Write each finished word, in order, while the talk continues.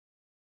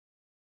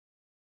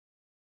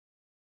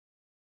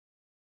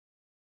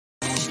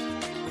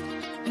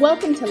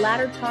Welcome to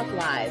Ladder Talk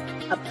Live,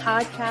 a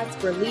podcast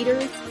for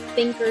leaders,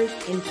 thinkers,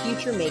 and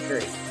future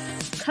makers,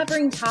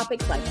 covering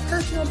topics like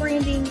personal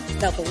branding,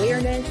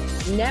 self-awareness,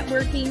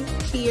 networking,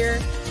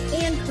 fear,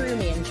 and career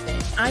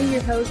management. I'm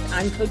your host,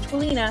 I'm Coach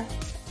Willena.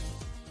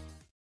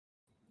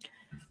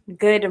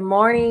 Good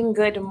morning,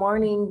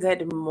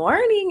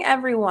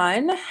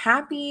 everyone.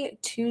 Happy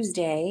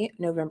Tuesday,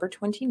 November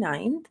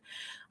 29th.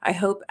 I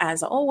hope,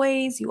 as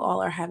always, you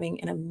all are having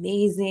an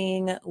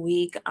amazing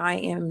week. I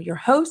am your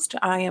host.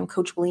 I am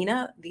Coach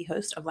Willena, the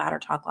host of Ladder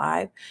Talk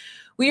Live.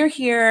 We are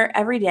here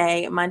every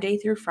day, Monday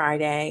through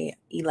Friday,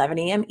 11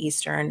 a.m.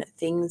 Eastern.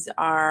 Things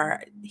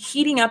are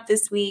heating up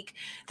this week.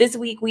 This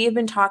week, we have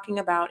been talking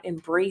about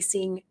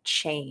embracing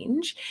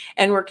change,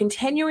 and we're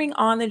continuing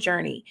on the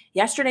journey.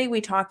 Yesterday, we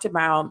talked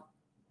about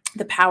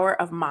the power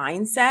of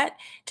mindset.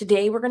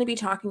 Today, we're going to be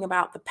talking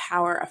about the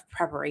power of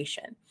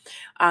preparation.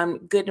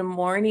 Good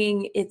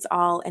morning. It's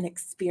all an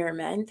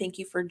experiment. Thank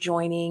you for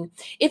joining.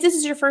 If this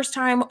is your first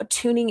time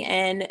tuning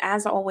in,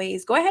 as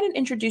always, go ahead and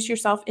introduce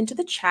yourself into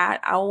the chat.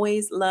 I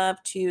always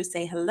love to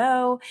say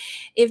hello.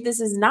 If this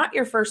is not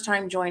your first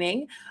time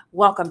joining,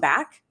 welcome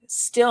back.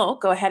 Still,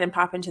 go ahead and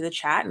pop into the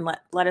chat and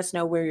let us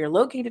know where you're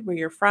located, where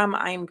you're from.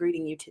 I am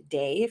greeting you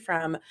today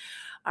from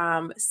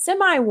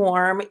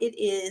semi-warm. It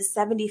is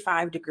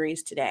 75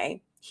 degrees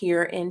today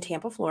here in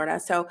Tampa, Florida.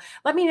 So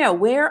let me know,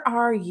 where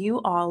are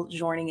you all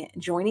joining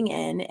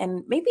in,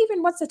 and maybe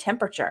even what's the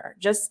temperature,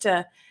 just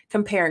to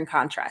compare and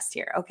contrast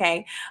here.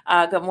 Okay.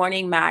 Good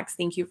morning, Max.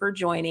 Thank you for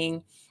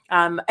joining.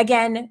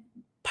 Again,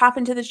 pop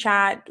into the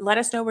chat. Let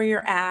us know where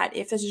you're at.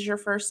 If this is your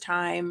first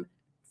time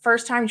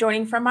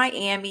joining from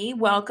Miami,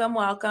 welcome.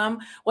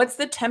 What's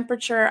the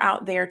temperature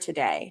out there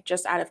today?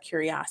 Just out of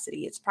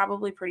curiosity. It's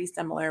probably pretty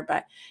similar,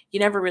 but you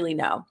never really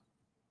know.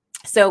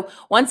 So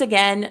once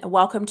again,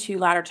 welcome to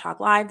Ladder Talk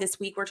Live. This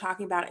week, we're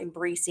talking about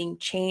embracing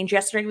change.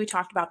 Yesterday, we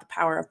talked about the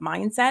power of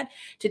mindset.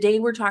 Today,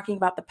 we're talking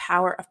about the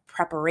power of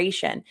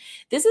preparation.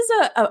 This is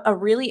a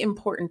really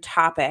important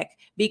topic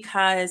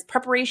because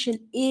preparation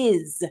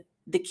is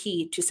the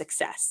key to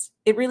success.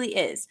 It really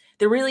is.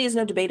 There really is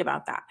no debate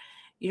about that.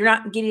 You're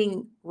not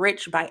getting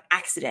rich by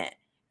accident.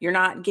 You're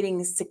not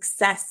getting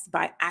success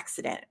by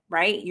accident,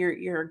 right?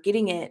 You're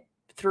getting it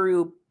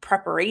through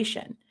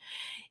preparation.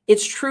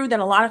 It's true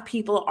that a lot of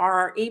people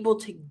are able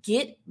to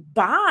get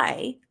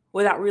by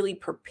without really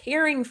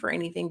preparing for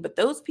anything, but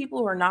those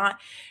people are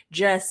not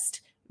just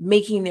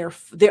making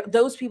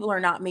those people are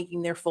not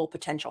making their full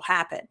potential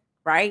happen,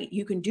 right?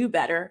 You can do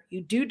better.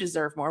 You do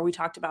deserve more. We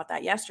talked about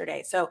that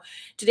yesterday. So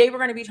today we're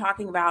going to be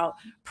talking about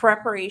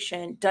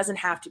preparation doesn't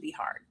have to be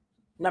hard.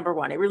 Number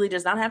one, it really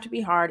does not have to be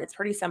hard. It's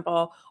pretty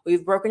simple.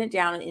 We've broken it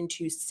down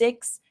into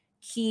 6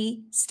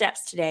 key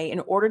steps today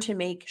in order to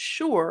make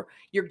sure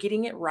you're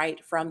getting it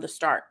right from the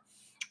start.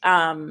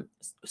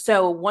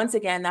 So once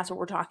again, that's what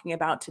we're talking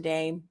about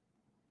today.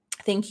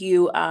 Thank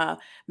you,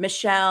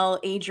 Michelle,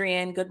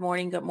 Adrian. Good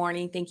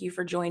morning. Thank you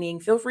for joining.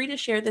 Feel free to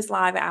share this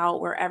live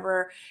out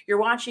wherever you're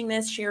watching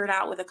this. Share it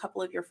out with a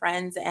couple of your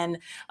friends and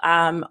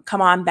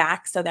come on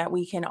back so that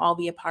we can all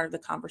be a part of the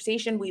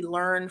conversation. We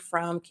learn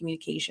from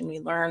communication. We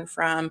learn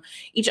from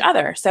each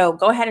other. So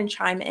go ahead and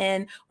chime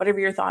in. Whatever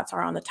your thoughts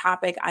are on the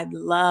topic, I'd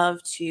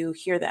love to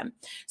hear them.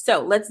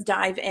 So let's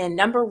dive in.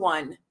 Number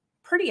one,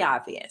 pretty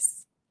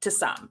obvious to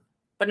some,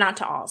 but not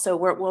to all. So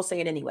we'll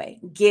say it anyway.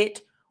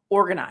 Get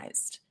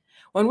organized.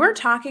 When we're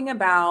talking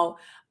about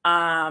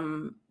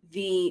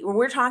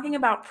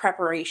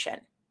preparation,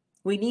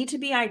 we need to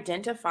be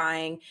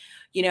identifying,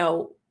 get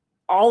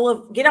all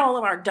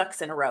of our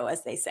ducks in a row,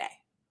 as they say,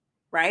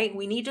 right?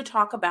 We need to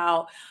talk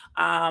about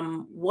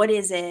what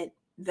is it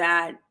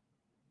that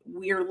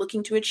we're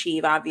looking to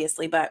achieve,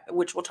 obviously, but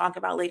which we'll talk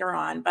about later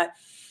on. But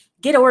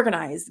get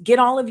organized, get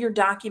all of your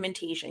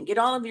documentation, get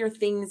all of your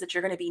things that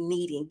you're going to be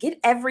needing, get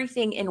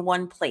everything in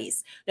one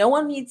place. No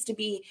one needs to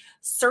be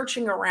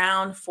searching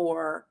around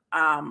for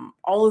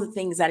all of the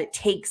things that it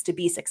takes to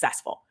be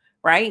successful,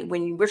 right?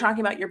 When we're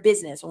talking about your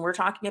business, when we're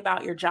talking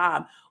about your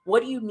job,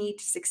 what do you need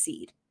to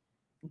succeed?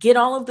 Get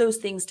all of those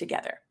things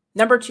together.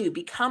 Number 2,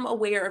 become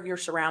aware of your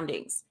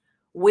surroundings.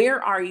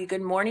 Where are you?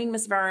 Good morning,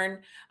 Ms.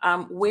 Vern.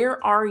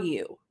 Where are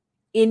you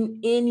in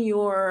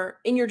your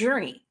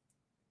journey?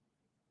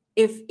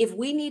 If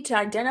we need to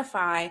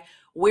identify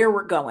where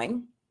we're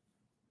going,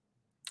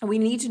 we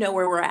need to know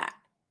where we're at.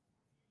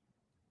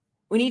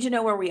 We need to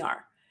know where we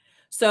are.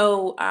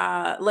 So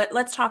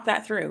let's talk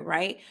that through,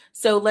 right?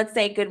 So let's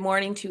say good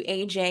morning to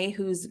AJ,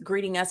 who's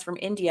greeting us from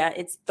India.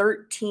 It's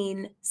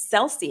 13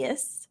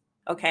 Celsius.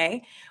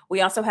 Okay.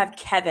 We also have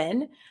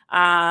Kevin,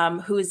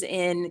 who's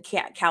in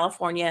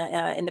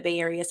California, in the Bay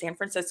Area, San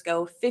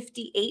Francisco,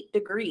 58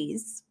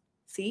 degrees.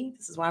 See,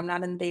 this is why I'm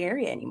not in the Bay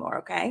Area anymore.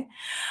 Okay.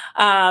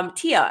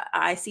 Tia,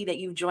 I see that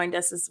you've joined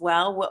us as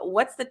well.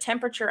 What's the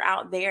temperature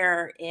out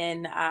there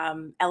in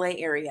LA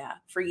area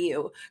for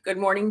you? Good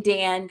morning,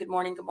 Dan. Good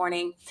morning.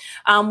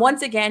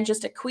 Once again,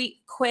 just a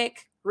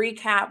quick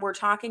recap. We're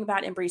talking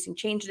about embracing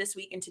change this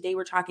week. And today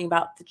we're talking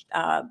about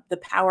the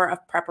power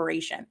of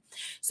preparation.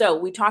 So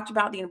we talked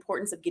about the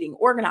importance of getting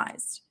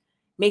organized,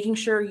 making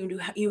sure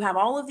you have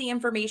all of the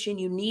information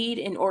you need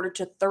in order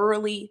to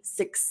thoroughly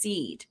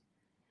succeed.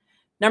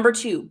 Number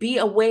 2, be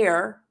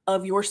aware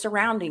of your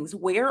surroundings.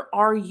 Where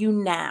are you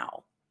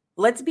now?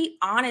 Let's be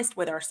honest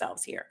with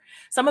ourselves here.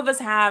 Some of us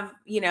have,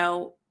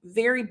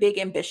 very big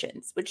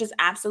ambitions, which is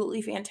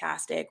absolutely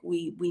fantastic.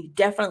 We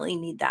definitely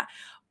need that.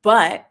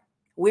 But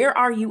where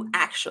are you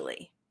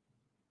actually?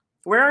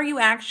 Where are you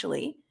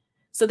actually?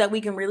 So that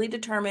we can really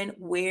determine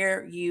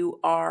where you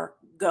are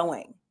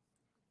going.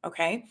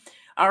 Okay.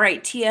 All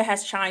right. Tia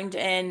has chimed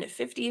in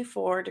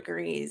 54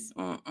 degrees.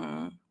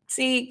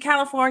 See,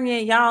 California,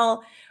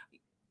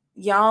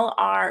 y'all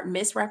are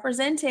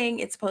misrepresenting.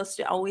 It's supposed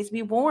to always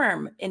be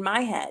warm in my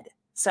head.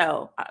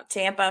 So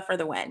Tampa for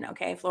the win.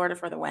 Okay. Florida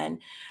for the win.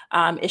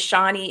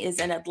 Ishani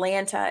is in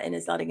Atlanta and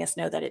is letting us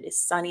know that it is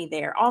sunny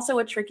there. Also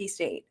a tricky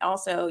state.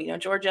 Also,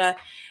 Georgia,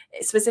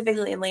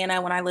 specifically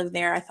Atlanta, when I lived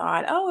there, I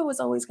thought, oh, it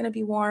was always going to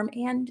be warm,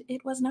 and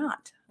it was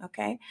not.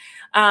 Okay.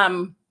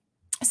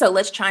 So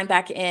let's chime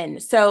back in.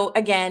 So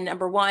again,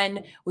 number 1,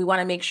 we want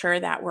to make sure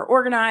that we're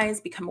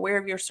organized, become aware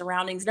of your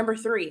surroundings. Number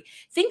 3,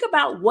 think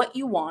about what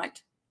you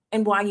want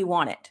and why you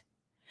want it.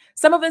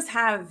 Some of us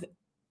have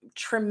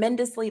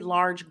tremendously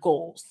large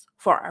goals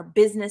for our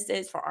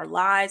businesses, for our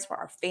lives, for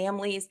our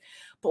families.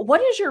 But what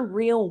is your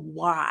real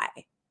why?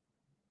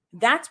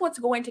 That's what's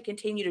going to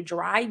continue to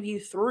drive you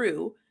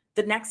through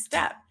the next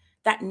step,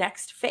 that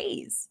next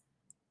phase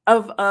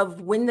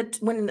of when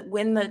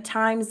the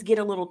times get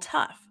a little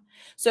tough.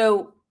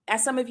 So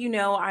as some of you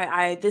know,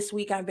 I this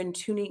week I've been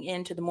tuning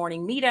into the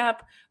morning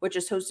meetup, which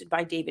is hosted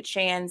by David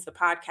Shands, the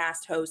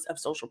podcast host of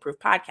Social Proof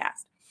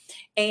Podcast.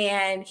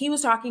 And he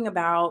was talking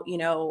about,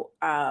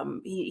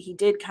 he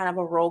did kind of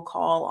a roll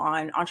call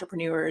on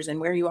entrepreneurs and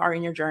where you are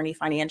in your journey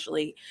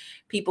financially,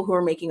 people who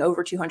are making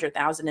over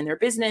 200,000 in their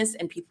business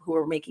and people who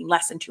are making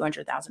less than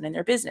 200,000 in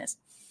their business.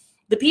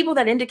 The people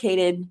that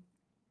indicated,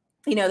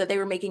 that they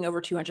were making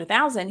over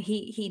 200,000,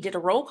 he did a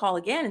roll call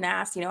again and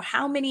asked,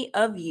 how many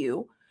of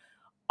you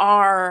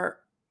are,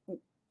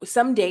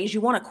 some days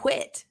you want to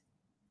quit?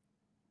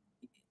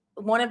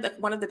 One of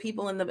the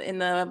people in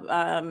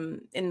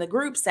the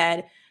group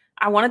said,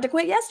 I wanted to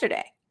quit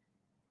yesterday.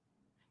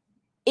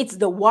 It's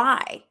the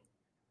why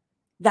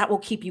that will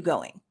keep you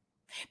going,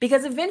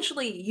 because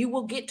eventually you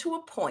will get to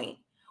a point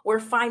where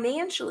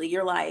financially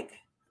you're like,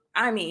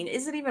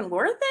 is it even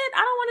worth it? I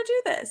don't want to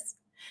do this.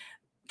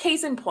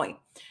 Case in point,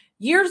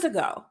 years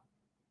ago,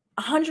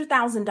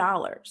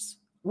 $100,000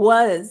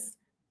 was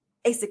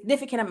a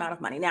significant amount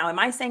of money. Now, am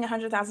I saying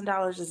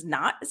 $100,000 is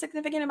not a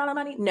significant amount of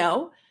money?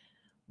 No.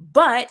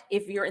 But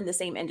if you're in the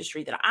same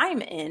industry that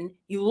I'm in,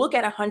 you look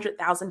at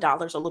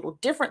 $100,000 a little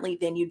differently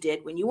than you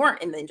did when you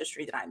weren't in the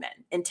industry that I'm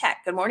in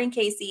tech. Good morning,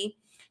 Casey.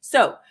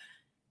 So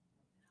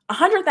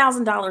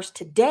 $100,000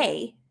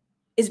 today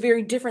is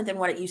very different than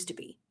what it used to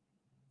be.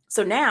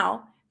 So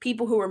now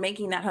people who are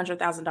making that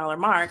 $100,000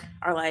 mark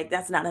are like,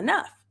 that's not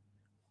enough,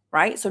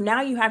 right? So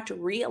now you have to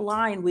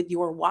realign with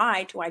your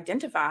why to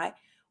identify,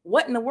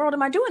 what in the world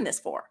am I doing this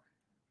for?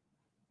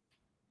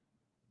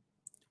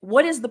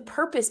 What is the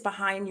purpose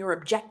behind your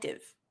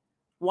objective?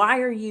 Why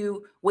are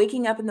you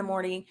waking up in the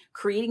morning,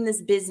 creating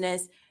this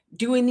business,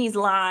 doing these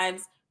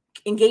lives,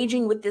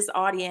 engaging with this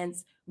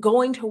audience,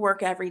 going to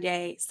work every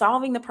day,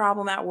 solving the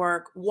problem at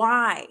work?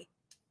 Why?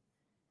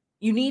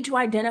 You need to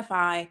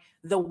identify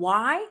the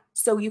why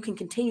so you can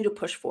continue to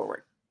push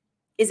forward.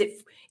 And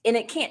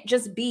it can't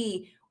just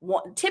be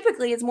one.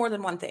 Typically, it's more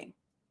than one thing.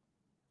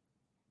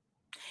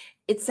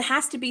 It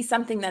has to be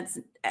something that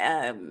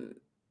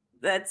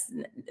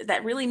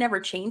really never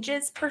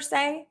changes per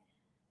se,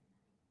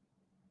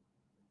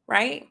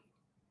 right?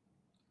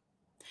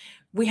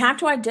 We have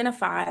to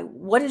identify,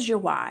 what is your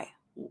why?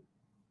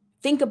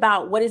 Think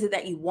about, what is it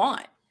that you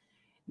want?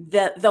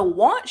 The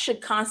want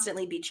should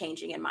constantly be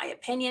changing, in my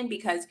opinion,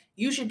 because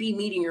you should be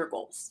meeting your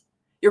goals.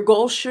 Your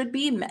goals should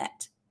be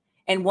met.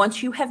 And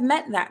once you have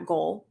met that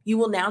goal, you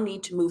will now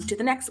need to move to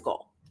the next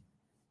goal,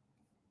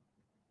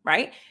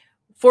 right?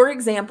 For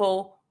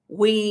example,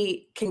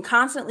 we can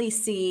constantly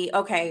see,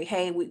 okay,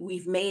 hey,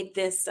 we've made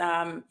this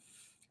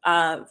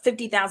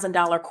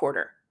 $50,000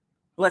 quarter.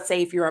 Let's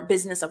say if you're a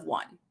business of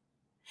 1.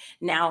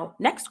 Now,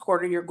 next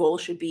quarter, your goal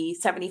should be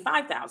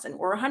 75,000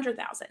 or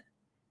 100,000.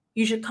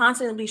 You should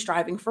constantly be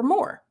striving for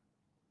more,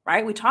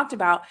 right? We talked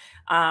about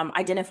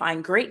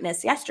identifying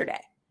greatness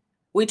yesterday.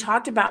 We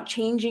talked about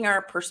changing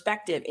our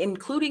perspective,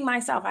 including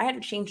myself. I had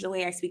to change the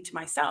way I speak to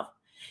myself.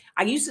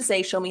 I used to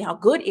say, show me how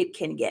good it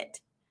can get.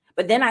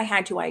 But then I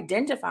had to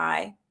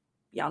identify,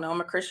 y'all know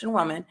I'm a Christian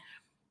woman.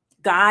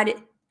 God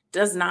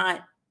does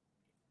not,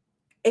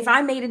 if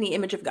I'm made in the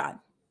image of God,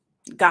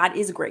 God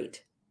is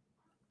great.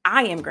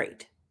 I am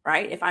great,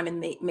 right? If I'm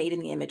made in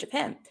the image of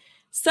him.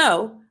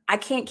 So I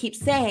can't keep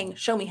saying,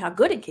 show me how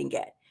good it can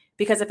get.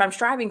 Because if I'm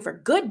striving for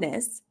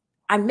goodness,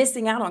 I'm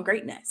missing out on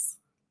greatness.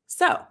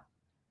 So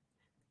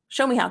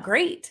show me how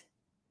great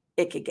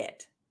it could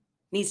get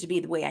needs to be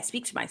the way I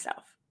speak to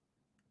myself,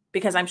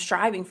 because I'm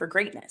striving for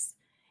greatness.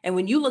 And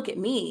when you look at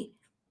me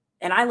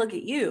and I look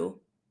at you,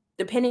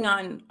 depending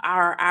on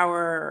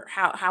our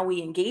how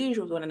we engage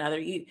with one another.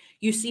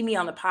 You see me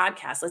on the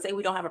podcast. Let's say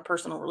we don't have a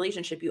personal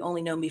relationship. You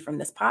only know me from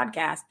this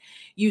podcast.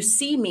 You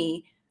see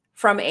me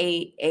from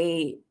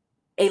a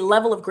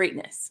level of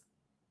greatness.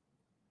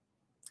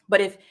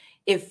 But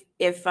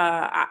if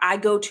I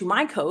go to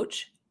my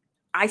coach,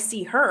 I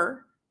see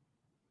her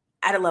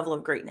at a level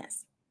of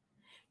greatness.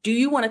 Do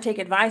you want to take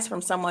advice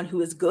from someone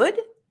who is good,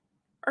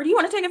 or do you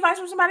want to take advice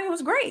from somebody who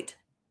is great?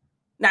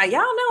 Now,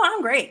 y'all know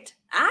I'm great.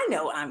 I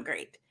know I'm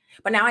great.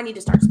 But now I need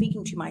to start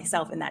speaking to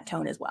myself in that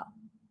tone as well,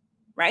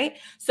 right?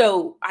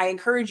 So I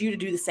encourage you to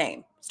do the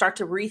same. Start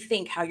to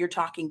rethink how you're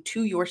talking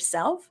to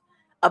yourself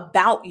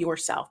about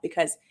yourself,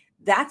 because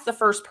that's the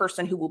first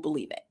person who will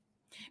believe it.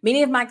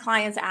 Many of my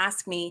clients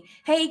ask me,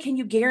 hey, can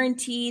you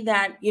guarantee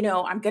that,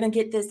 I'm going to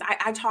get this?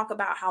 I talk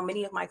about how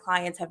many of my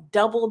clients have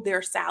doubled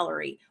their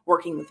salary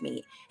working with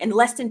me in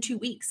less than 2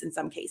 weeks in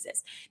some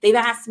cases. They've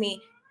asked me,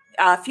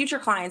 future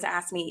clients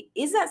ask me,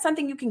 is that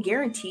something you can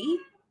guarantee?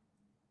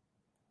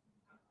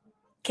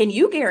 Can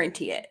you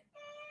guarantee it?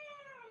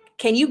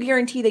 Can you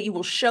guarantee that you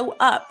will show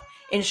up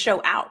and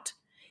show out?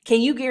 Can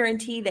you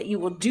guarantee that you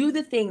will do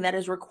the thing that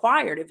is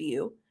required of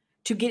you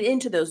to get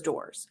into those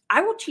doors?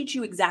 I will teach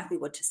you exactly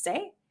what to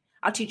say.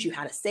 I'll teach you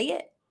how to say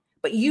it,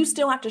 but you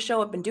still have to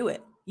show up and do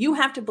it. You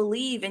have to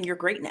believe in your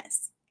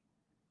greatness.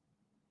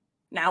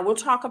 Now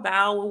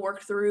we'll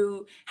work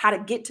through how to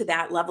get to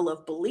that level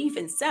of belief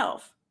in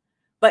self,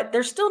 but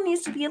there still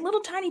needs to be a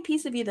little tiny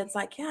piece of you that's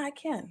like, yeah, I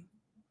can.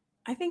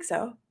 I think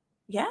so.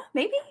 Yeah,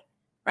 maybe.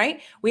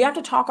 Right? We have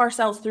to talk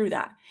ourselves through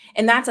that.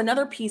 And that's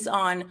another piece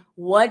on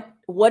what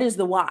is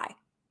the why?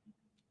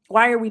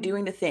 Why are we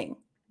doing the thing?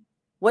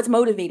 What's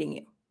motivating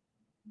you?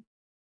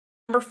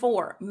 Number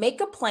 4, make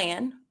a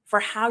plan for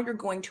how you're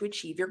going to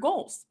achieve your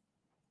goals.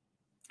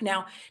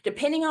 Now,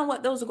 depending on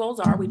what those goals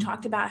are, we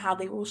talked about how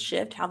they will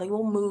shift, how they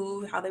will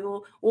move, how they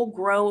will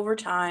grow over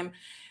time.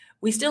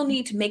 We still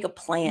need to make a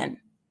plan.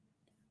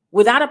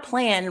 Without a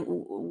plan,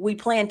 we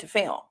plan to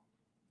fail.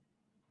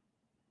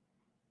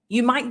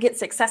 You might get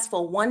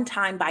successful one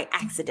time by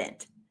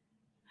accident,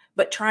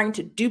 but trying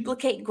to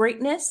duplicate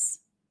greatness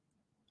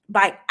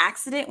by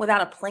accident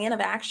without a plan of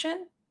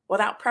action,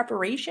 without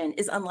preparation,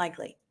 is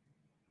unlikely.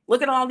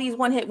 Look at all these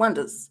one-hit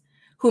wonders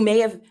who may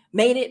have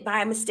made it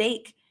by a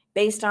mistake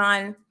based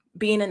on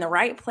being in the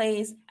right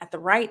place at the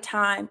right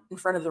time in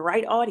front of the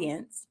right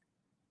audience.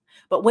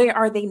 But where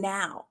are they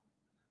now?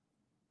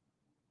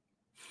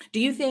 Do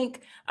you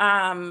think,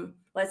 do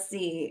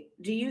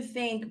you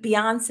think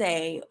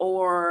Beyonce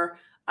or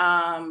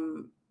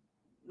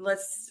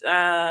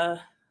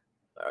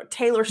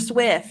Taylor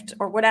Swift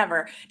or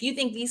whatever, do you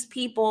think these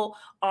people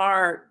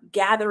are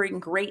gathering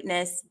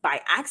greatness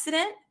by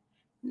accident?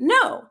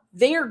 No,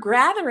 they are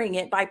gathering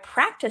it by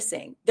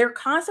practicing. They're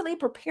constantly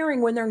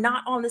preparing when they're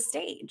not on the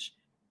stage.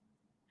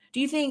 Do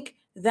you think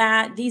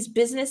that these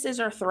businesses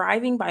are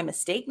thriving by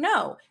mistake?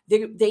 No,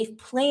 they've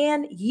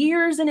planned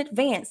years in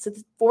advance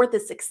for the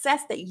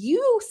success that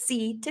you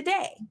see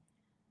today.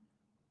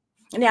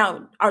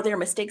 Now, are there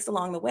mistakes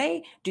along the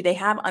way? Do they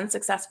have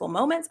unsuccessful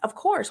moments? Of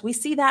course, we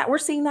see that. We're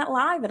seeing that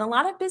live in a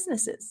lot of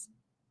businesses.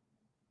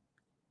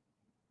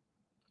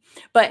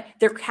 But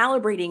they're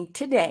calibrating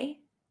today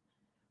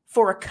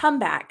for a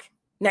comeback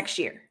next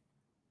year.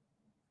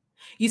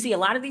 You see a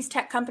lot of these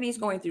tech companies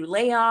going through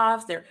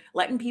layoffs. They're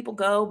letting people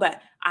go. But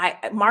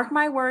I mark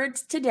my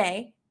words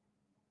today,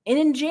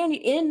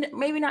 in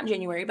maybe not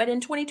January, but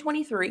in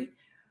 2023,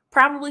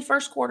 probably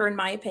first quarter, in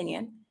my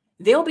opinion,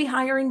 they'll be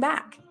hiring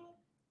back.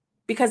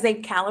 Because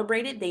they've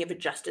calibrated, they have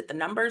adjusted the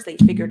numbers, they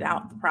figured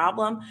out the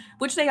problem,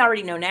 which they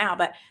already know now,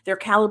 but they're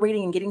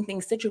calibrating and getting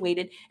things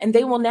situated, and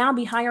they will now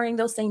be hiring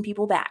those same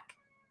people back.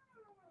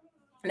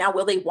 Now,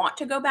 will they want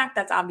to go back?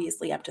 That's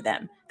obviously up to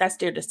them. That's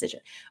their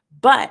decision.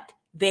 But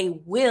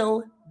they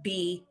will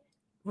be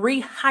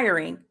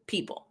rehiring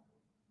people.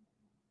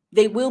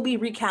 They will be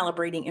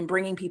recalibrating and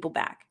bringing people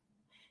back.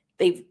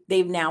 They've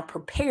now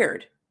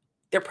prepared.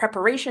 Their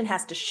preparation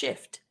has to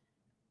shift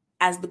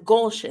as the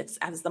goal shifts,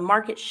 as the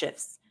market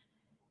shifts,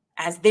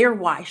 as their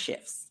why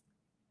shifts.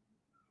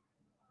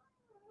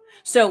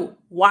 So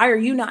why are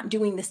you not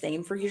doing the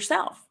same for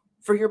yourself,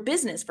 for your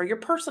business, for your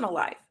personal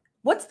life?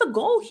 What's the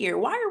goal here?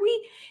 Why are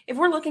we, if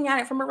we're looking at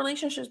it from a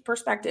relationship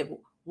perspective,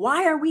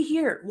 why are we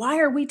here? Why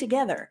are we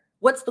together?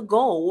 What's the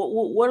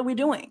goal? What are we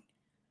doing?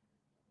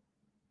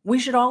 We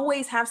should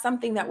always have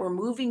something that we're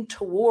moving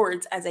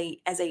towards as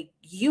a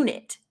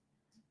unit.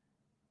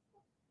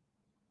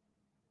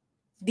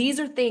 These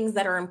are things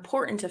that are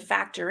important to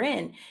factor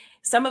in.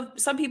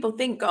 Some people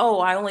think,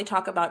 oh, I only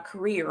talk about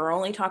career or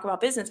only talk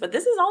about business, but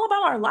this is all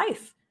about our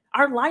life.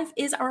 Our life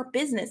is our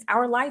business.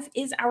 Our life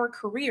is our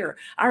career.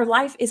 Our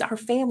life is our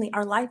family.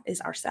 Our life is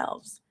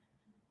ourselves.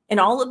 And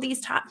all of these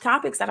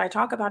topics that I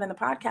talk about in the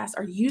podcast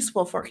are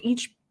useful for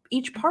each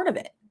part of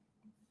it.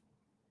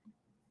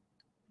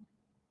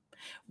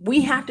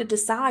 We have to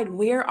decide,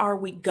 where are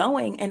we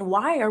going and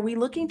why are we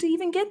looking to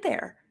even get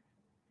there?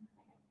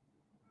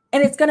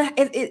 And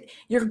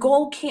your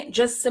goal can't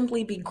just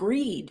simply be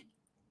greed.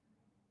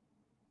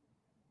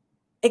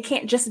 It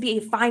can't just be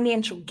a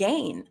financial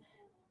gain.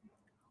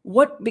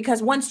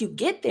 Because once you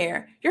get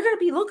there, you're going to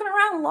be looking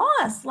around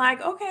lost.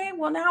 Like, okay,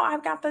 well, now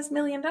I've got this $1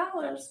 million,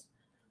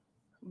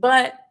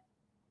 but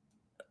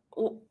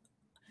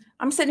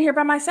I'm sitting here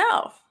by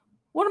myself.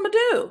 What am I going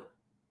to do?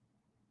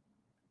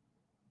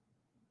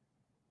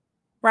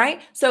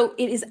 Right? So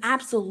it is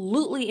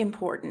absolutely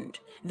important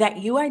that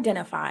you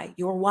identify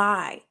your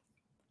why.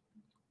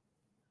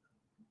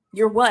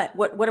 Your what?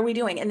 What are we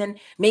doing? And then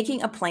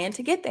making a plan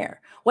to get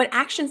there. What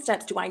action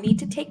steps do I need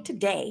to take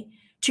today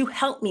to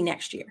help me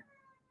next year?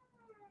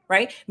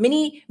 Right?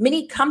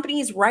 Many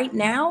companies right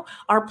now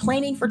are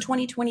planning for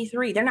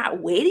 2023. They're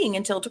not waiting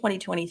until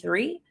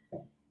 2023.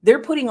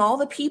 They're putting all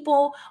the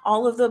people,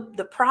 all of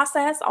the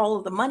process, all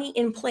of the money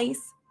in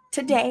place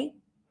today,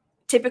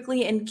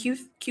 typically in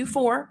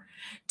Q4,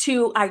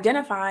 to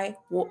identify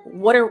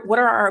what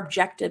are our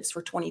objectives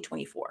for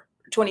 2024,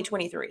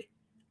 2023,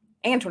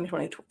 and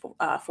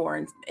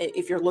 2024,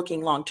 if you're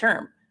looking long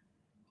term.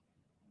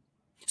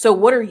 So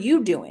what are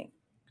you doing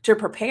to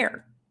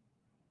prepare?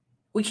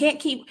 We can't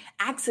keep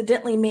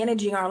accidentally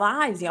managing our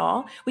lives,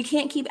 y'all. We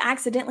can't keep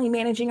accidentally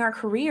managing our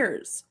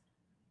careers.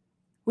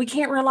 We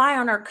can't rely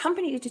on our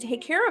company to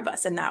take care of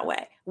us in that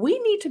way. We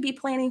need to be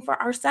planning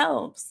for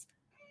ourselves.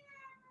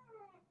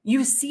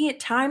 You see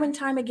it time and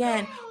time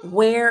again,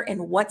 where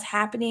and what's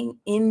happening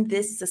in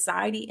this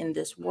society, in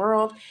this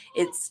world.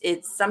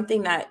 It's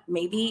something that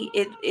maybe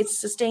it's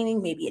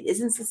sustaining, maybe it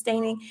isn't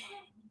sustaining.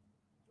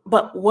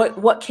 But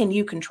what can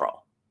you control?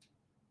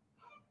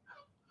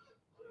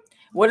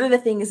 What are the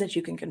things that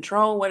you can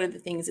control? What are the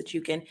things that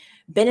you can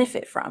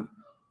benefit from?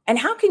 And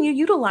how can you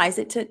utilize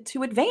it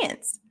to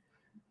advance?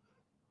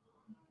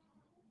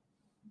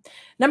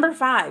 Number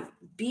 5,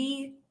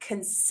 be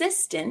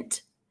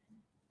consistent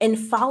in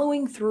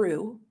following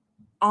through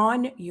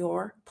on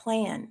your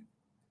plan.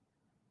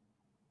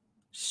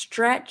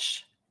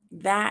 Stretch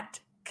that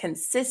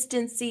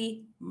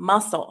consistency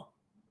muscle.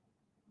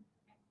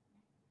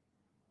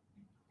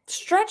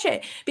 Stretch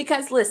it.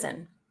 Because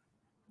listen,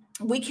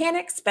 we can't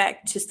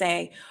expect to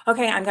say,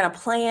 okay, I'm going to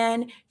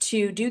plan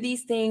to do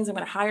these things. I'm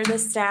going to hire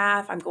this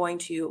staff. I'm going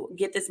to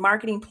get this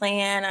marketing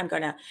plan. I'm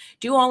going to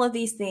do all of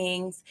these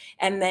things.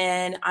 And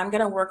then I'm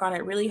going to work on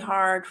it really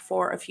hard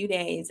for a few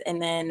days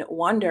and then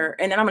wonder,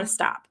 and then I'm going to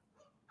stop.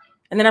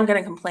 And then I'm going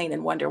to complain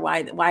and wonder why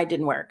it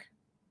didn't work.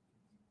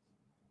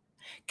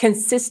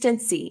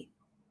 Consistency.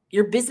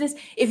 Your business,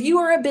 if you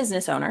are a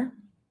business owner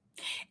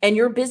and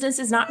your business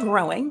is not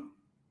growing,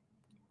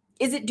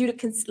 is it due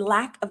to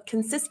lack of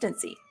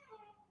consistency?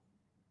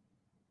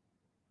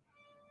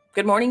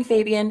 Good morning,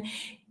 Fabiana.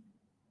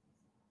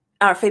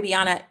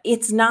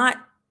 It's not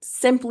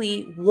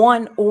simply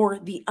one or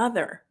the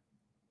other.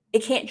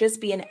 It can't just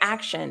be an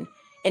action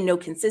and no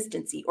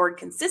consistency, or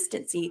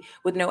consistency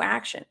with no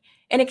action.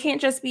 And it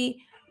can't just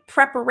be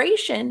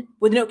preparation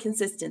with no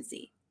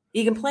consistency.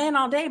 You can plan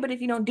all day, but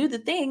if you don't do the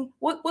thing,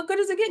 what good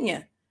is it getting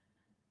you?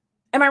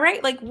 Am I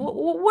right? Like,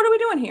 what are we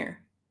doing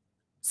here?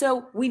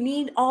 So we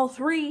need all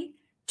three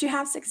to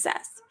have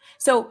success.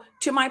 So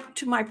to my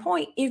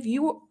point, if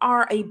you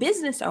are a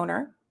business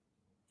owner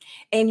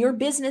and your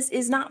business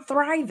is not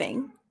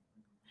thriving,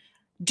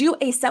 do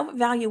a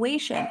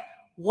self-evaluation.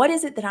 What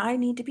is it that I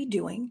need to be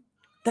doing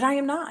that I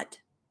am not?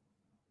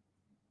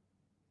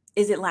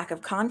 Is it lack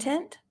of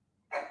content?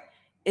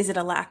 Is it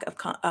a lack of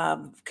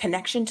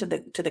connection to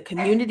the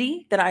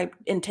community that I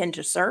intend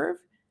to serve?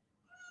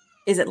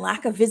 Is it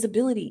lack of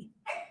visibility?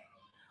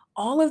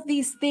 All of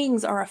these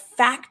things are a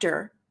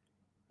factor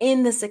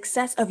in the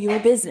success of your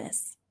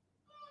business.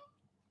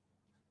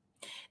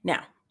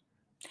 Now,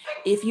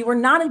 if you are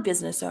not a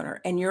business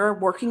owner and you're a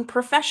working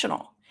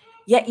professional,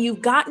 yet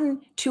you've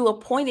gotten to a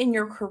point in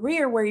your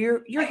career where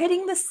you're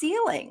hitting the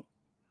ceiling.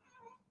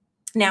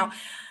 Now,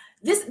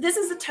 this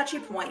is a touchy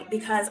point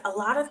because a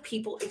lot of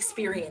people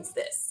experience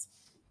this.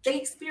 They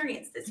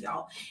experience this,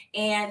 y'all,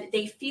 and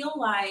they feel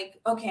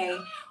like, okay,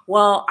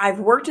 well, I've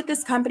worked at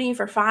this company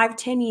for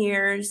 5-10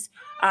 years.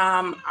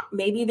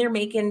 Maybe they're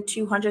making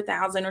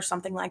 200,000 or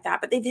something like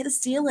that, but they've hit a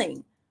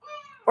ceiling.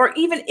 Or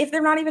even if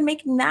they're not even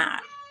making that,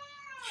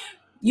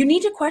 you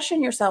need to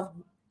question yourself.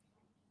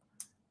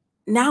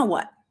 Now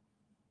what?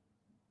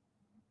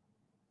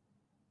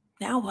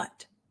 Now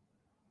what?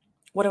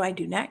 What do I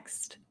do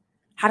next?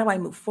 How do I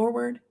move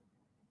forward?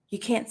 You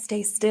can't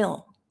stay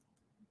still.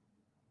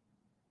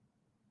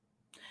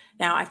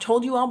 Now, I've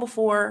told you all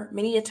before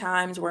many a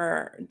times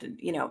where,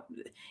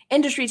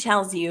 industry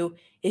tells you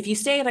if you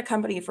stay at a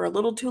company for a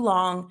little too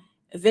long,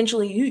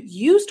 eventually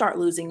you start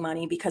losing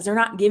money because they're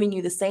not giving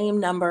you the same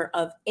number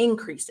of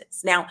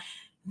increases. Now,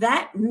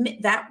 that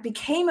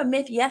became a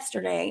myth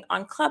yesterday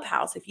on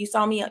Clubhouse. If you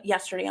saw me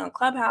yesterday on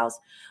Clubhouse,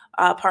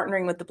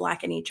 partnering with the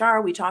Black in HR,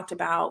 we talked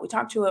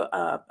to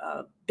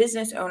a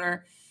business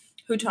owner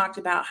who talked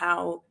about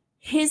how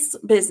his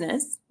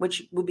business,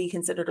 which would be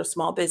considered a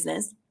small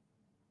business,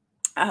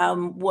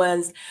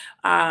 was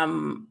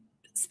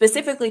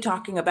specifically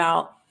talking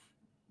about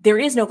there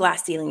is no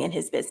glass ceiling in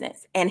his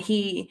business, and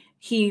he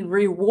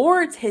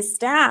rewards his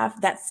staff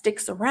that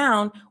sticks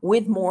around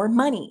with more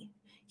money.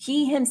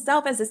 He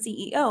himself, as a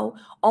CEO,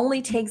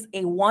 only takes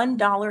a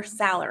 $1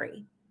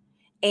 salary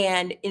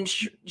and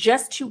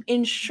just to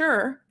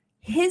ensure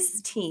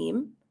his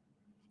team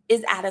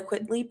is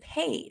adequately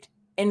paid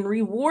and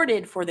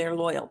rewarded for their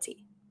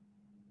loyalty,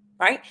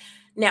 right?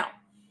 Now,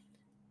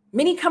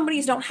 many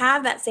companies don't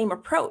have that same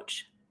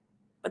approach,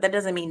 but that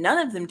doesn't mean none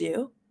of them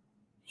do.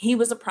 He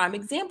was a prime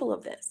example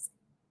of this.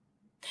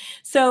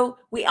 So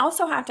we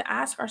also have to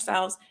ask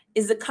ourselves,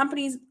 are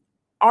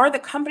the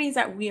companies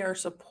that we are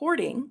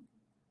supporting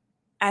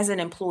as an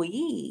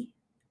employee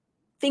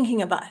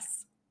thinking of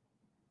us?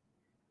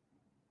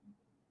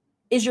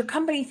 Is your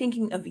company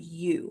thinking of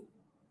you?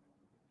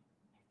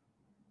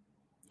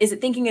 Is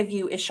it thinking of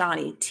you,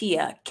 Ishani,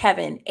 Tia,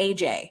 Kevin,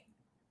 AJ?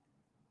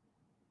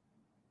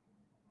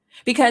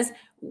 Because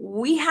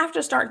we have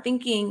to start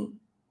thinking,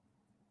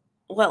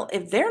 well,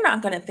 if they're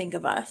not going to think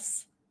of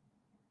us,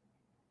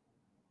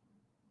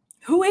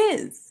 who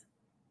is?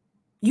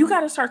 You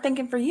got to start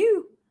thinking for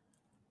you.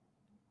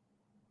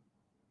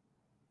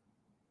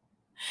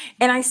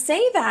 And I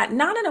say that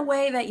not in a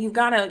way that you've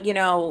got to,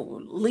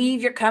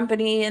 leave your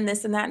company and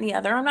this and that and the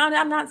other.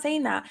 I'm not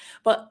saying that,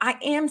 but I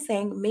am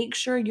saying make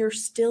sure you're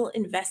still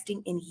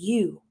investing in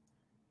you.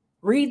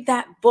 Read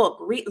that book,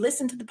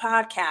 listen to the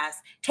podcast,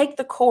 take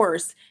the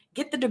course,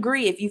 get the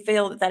degree if you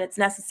feel that it's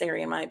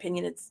necessary. In my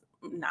opinion, it's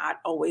not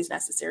always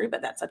necessary,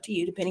 but that's up to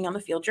you depending on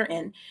the field you're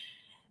in.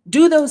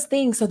 Do those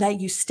things so that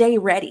you stay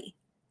ready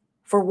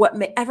for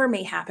whatever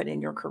may happen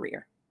in your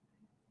career.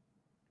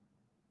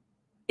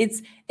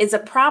 It's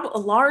a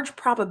large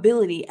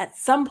probability at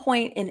some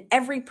point in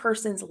every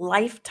person's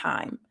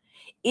lifetime,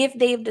 if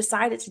they've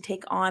decided to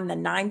take on the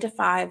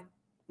 9-to-5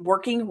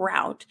 working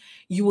route,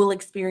 you will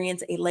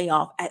experience a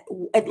layoff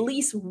at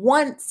least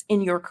once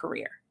in your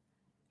career,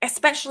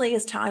 especially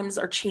as times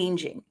are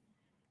changing.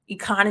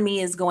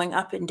 Economy is going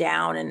up and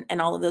down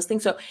and all of those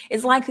things. So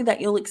it's likely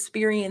that you'll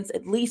experience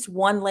at least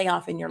one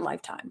layoff in your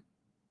lifetime.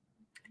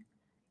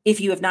 If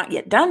you have not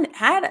yet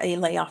had a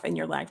layoff in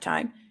your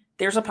lifetime,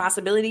 there's a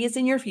possibility it's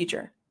in your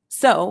future.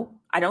 So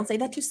I don't say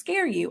that to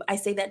scare you. I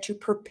say that to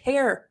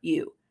prepare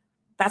you.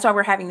 That's why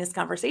we're having this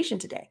conversation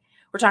today.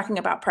 We're talking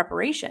about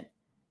preparation.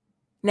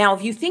 Now,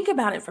 if you think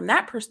about it from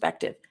that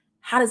perspective,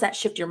 how does that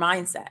shift your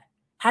mindset?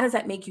 How does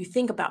that make you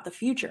think about the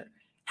future?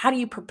 How do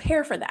you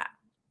prepare for that?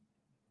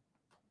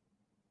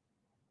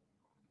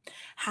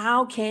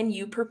 How can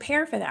you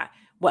prepare for that?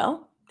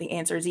 Well, the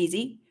answer is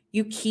easy.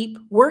 You keep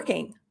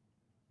working.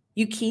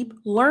 You keep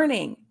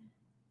learning.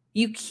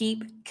 You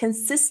keep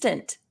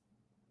consistent.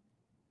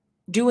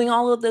 Doing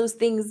all of those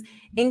things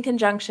in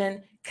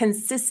conjunction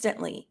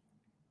consistently.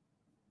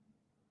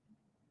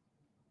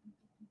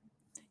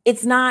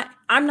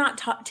 I'm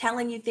not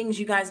telling you things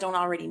you guys don't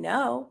already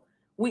know.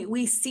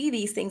 We see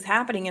these things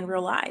happening in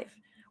real life.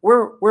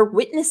 We're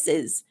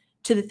witnesses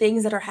to the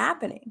things that are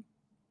happening.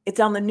 It's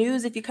on the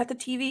news if you cut the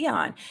TV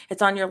on.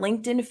 It's on your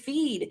LinkedIn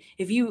feed.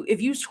 If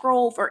you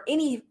scroll for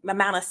any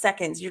amount of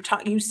seconds,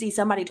 you see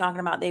somebody talking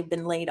about they've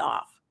been laid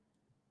off.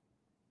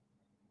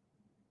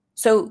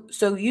 So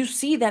you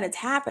see that it's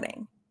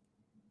happening.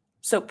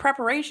 So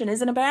preparation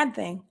isn't a bad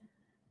thing.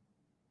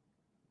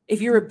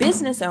 If you're a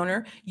business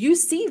owner, you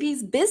see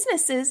these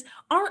businesses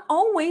aren't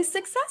always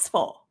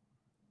successful.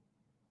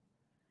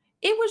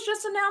 It was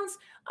just announced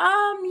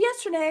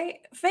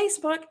yesterday,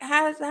 Facebook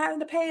has had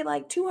to pay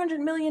like $200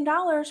 million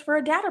for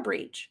a data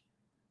breach,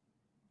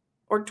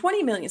 or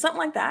 20 million, something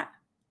like that.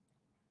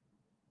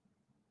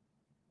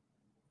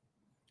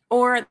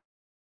 Or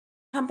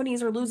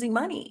companies are losing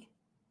money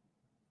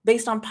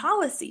based on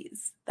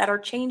policies that are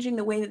changing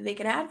the way that they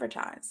can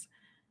advertise.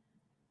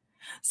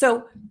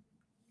 So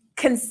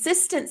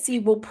consistency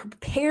will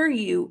prepare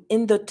you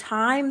in the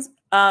times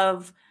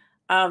of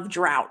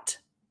drought.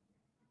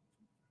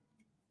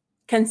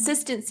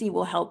 Consistency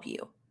will help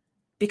you,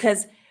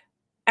 because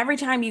every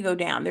time you go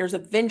down, there's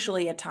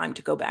eventually a time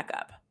to go back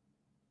up.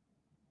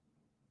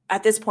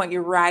 At this point,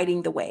 you're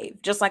riding the wave,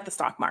 just like the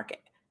stock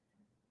market.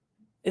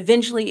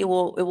 Eventually, it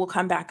will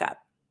come back up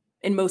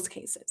in most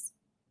cases.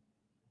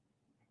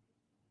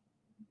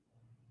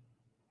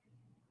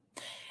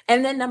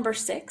 And then number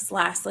 6,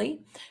 lastly,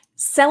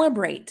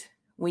 celebrate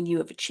when you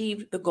have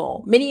achieved the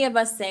goal. Many of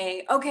us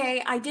say,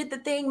 okay, I did the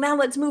thing. Now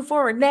let's move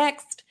forward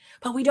next.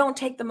 But we don't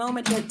take the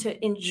moment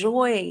to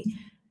enjoy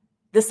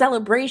the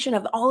celebration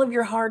of all of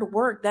your hard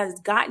work that has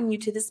gotten you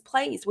to this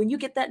place. When you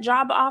get that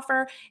job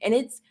offer and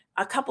it's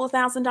a couple of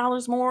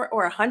 $1,000s more,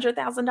 or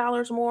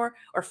 $100,000 more,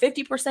 or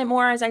 50%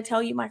 more, as I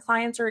tell you, my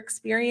clients are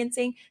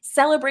experiencing,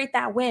 celebrate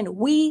that win.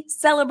 We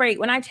celebrate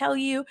when I tell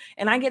you,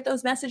 and I get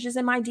those messages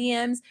in my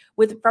DMs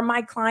from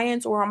my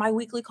clients, or on my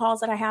weekly calls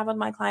that I have with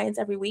my clients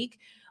every week.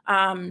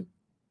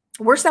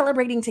 We're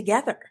celebrating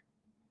together.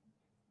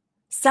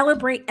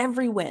 Celebrate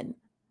every win.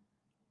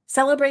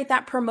 Celebrate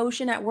that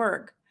promotion at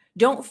work.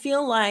 Don't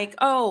feel like,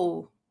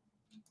 oh,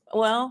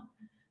 well,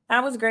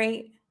 that was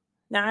great.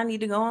 Now I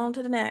need to go on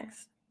to the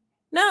next.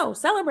 No,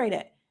 celebrate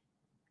it.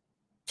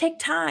 Take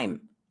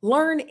time.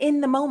 Learn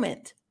in the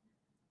moment.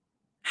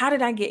 How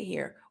did I get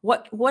here?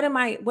 What am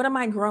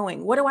I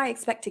growing? What do I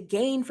expect to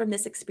gain from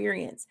this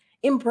experience?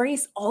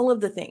 Embrace all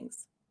of the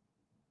things.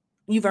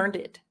 You've earned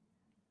it.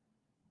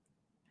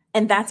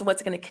 And that's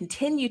what's going to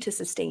continue to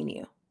sustain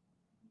you.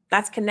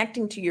 That's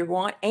connecting to your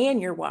want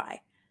and your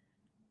why.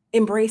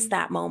 Embrace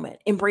that moment.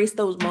 Embrace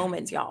those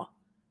moments, y'all.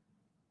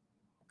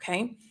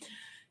 Okay.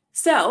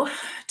 So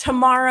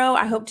tomorrow,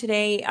 I hope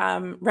today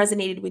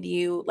resonated with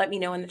you. Let me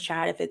know in the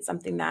chat if it's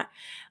something that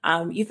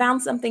you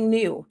found something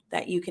new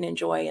that you can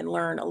enjoy and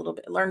learned a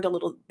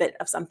little bit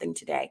of something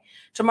today.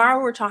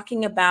 Tomorrow, we're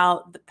talking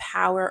about the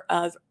power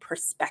of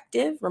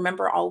perspective.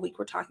 Remember, all week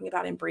we're talking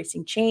about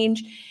embracing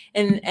change,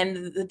 and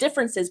the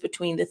differences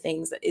between the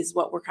things is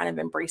what we're kind of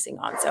embracing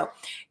on. So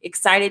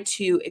excited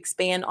to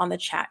expand on the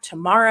chat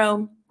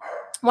tomorrow.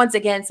 Once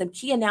again, some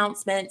key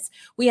announcements.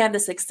 We have the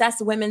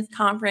Success Women's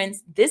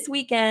Conference this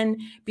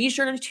weekend. Be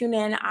sure to tune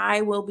in.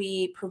 I will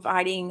be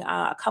providing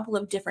a couple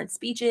of different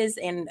speeches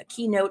and a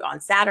keynote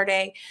on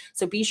Saturday.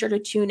 So be sure to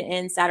tune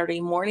in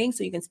Saturday morning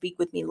so you can speak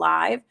with me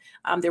live.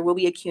 There will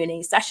be a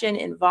Q&A session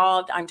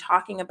involved. I'm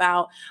talking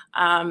about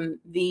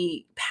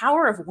the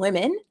power of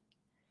women,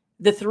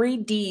 the 3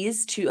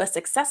 Ds to a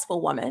successful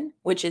woman,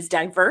 which is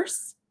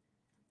diverse,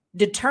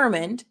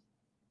 determined,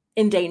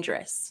 and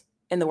dangerous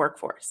in the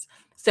workforce.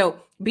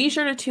 So be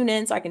sure to tune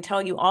in so I can tell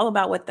you all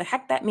about what the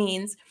heck that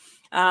means.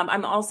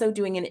 I'm also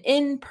doing an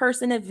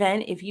in-person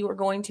event if you are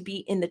going to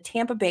be in the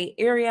Tampa Bay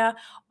area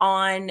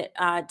on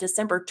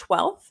December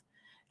 12th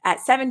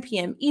at 7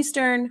 p.m.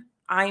 Eastern.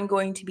 I'm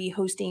going to be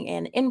hosting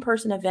an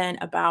in-person event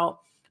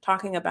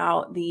talking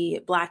about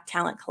the Black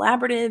Talent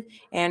Collaborative,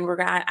 and we're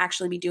going to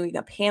actually be doing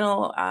a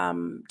panel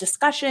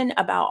discussion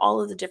about all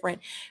of the different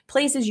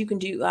places you can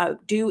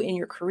do in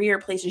your career,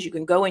 places you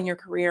can go in your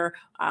career,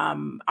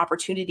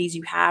 opportunities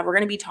you have. We're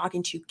going to be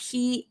talking to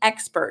key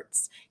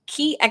experts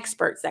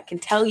that can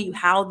tell you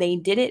how they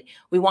did it.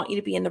 We want you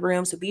to be in the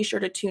room, so be sure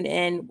to tune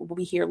in. We'll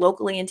be here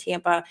locally in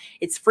Tampa.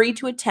 It's free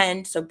to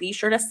attend, so be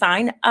sure to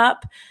sign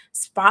up.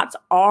 Spots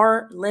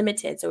are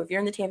limited, so if you're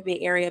in the Tampa Bay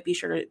area, be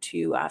sure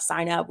to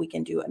sign up. We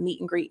can do a meet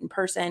and greet in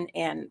person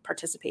and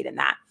participate in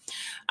that.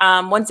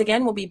 Once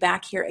again, we'll be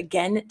back here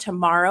again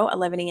tomorrow,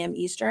 11 a.m.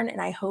 Eastern,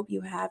 and I hope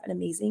you have an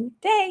amazing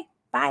day.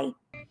 Bye.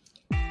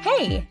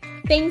 Hey,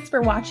 thanks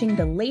for watching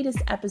the latest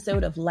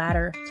episode of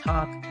Ladder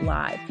Talk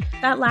Live.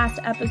 That last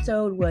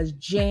episode was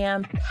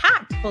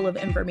jam-packed full of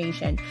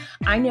information.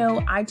 I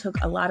know I took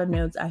a lot of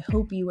notes. I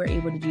hope you were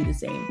able to do the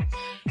same.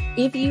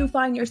 If you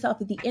find yourself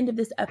at the end of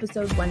this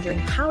episode wondering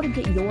how to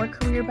get your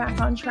career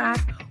back on track,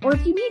 or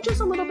if you need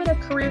just a little bit of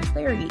career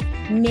clarity,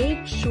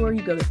 make sure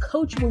you go to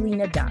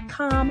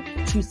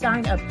CoachWillena.com to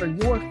sign up for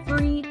your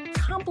free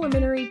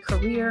complimentary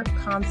career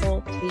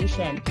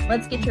consultation.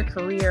 Let's get your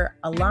career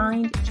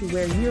aligned to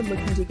where you're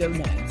looking to go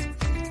next.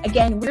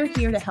 Again, we're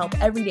here to help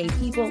everyday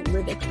people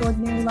live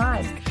extraordinary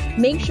lives.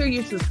 Make sure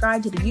you're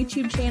subscribed to the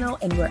YouTube channel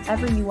and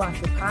wherever you watch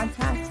your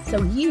podcasts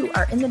so you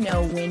are in the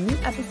know when new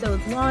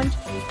episodes launch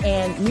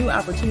and new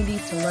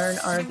opportunities to learn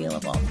are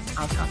available.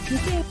 I'll talk to you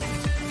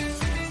soon.